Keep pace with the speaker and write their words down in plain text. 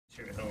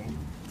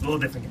A little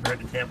different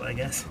compared to Tampa, I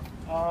guess.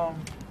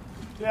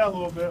 Yeah, a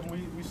little bit.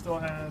 We still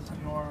had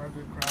our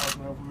good crowds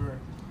whenever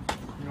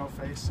we were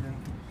facing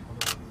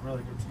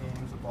really good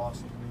teams, the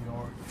Boston, New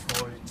York,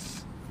 Detroit.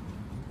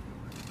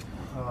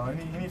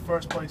 Any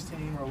first place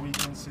team or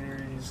weekend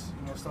series,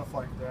 stuff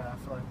like that. I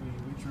feel like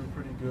we drew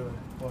pretty good,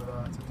 but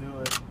to do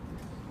it,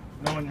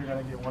 knowing you're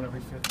going to get one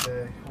every fifth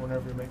day,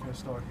 whenever you're making a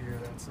start here,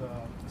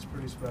 that's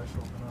pretty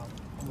special.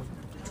 I'm looking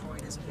forward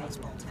to it. Detroit is a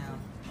baseball town.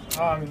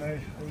 I mean, they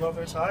love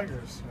their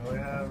Tigers. They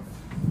have,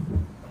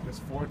 I guess,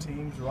 4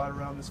 teams right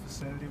around this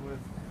vicinity with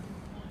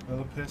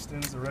the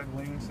Pistons, the Red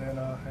Wings, and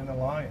the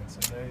Lions,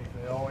 and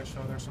they always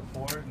show their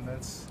support, and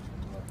that's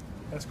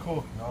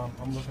cool.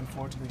 I'm looking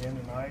forward to the game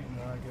tonight, and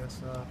I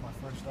guess my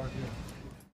first start here.